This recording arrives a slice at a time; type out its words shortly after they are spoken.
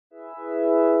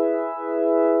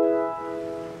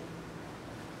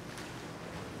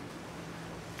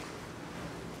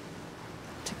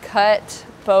cut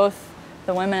both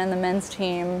the women and the men's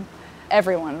team,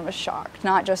 everyone was shocked,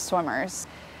 not just swimmers.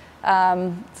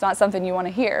 It's not something you want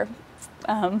to hear.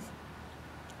 I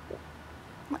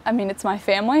mean, it's my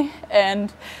family,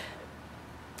 and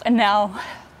now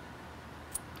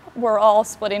we're all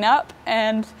splitting up,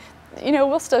 and you know,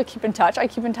 we'll still keep in touch. I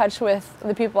keep in touch with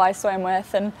the people I swam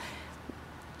with, and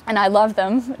I love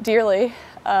them dearly.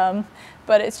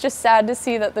 But it's just sad to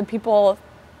see that the people,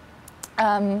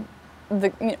 the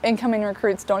incoming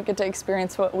recruits, don't get to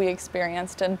experience what we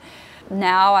experienced. And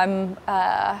now I'm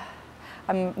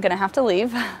gonna have to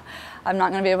leave. I'm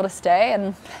not gonna be able to stay,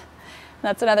 and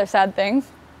that's another sad thing.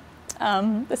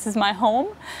 This is my home.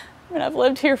 I mean, I've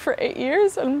lived here for 8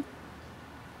 years, and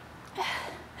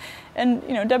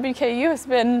you know, WKU has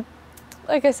been,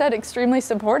 like I said, extremely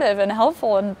supportive and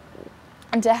helpful, and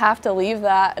to have to leave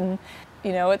that, and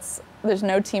you know, there's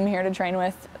no team here to train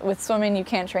with. With swimming, you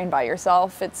can't train by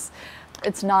yourself. It's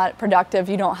not productive.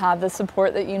 You don't have the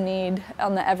support that you need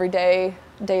on the everyday,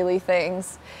 daily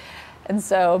things, and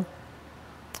so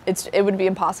it would be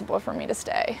impossible for me to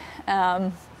stay.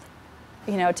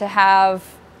 You know, to have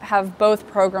both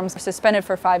programs suspended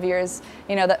for 5 years,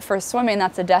 you know, that for swimming,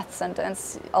 that's a death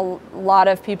sentence. A lot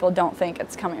of people don't think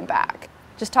it's coming back.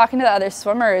 Just talking to the other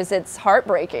swimmers, it's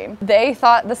heartbreaking. They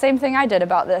thought the same thing I did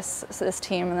about this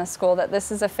team and this school, that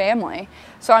this is a family.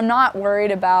 So I'm not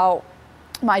worried about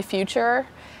my future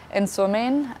in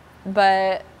swimming,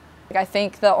 but I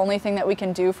think the only thing that we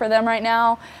can do for them right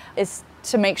now is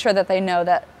to make sure that they know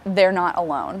that they're not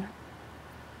alone.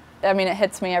 I mean, it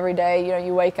hits me every day. You know,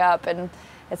 you wake up and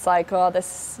it's like, well,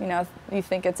 this, you know, you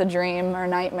think it's a dream or a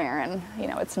nightmare, and you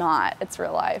know, it's not. It's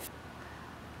real life.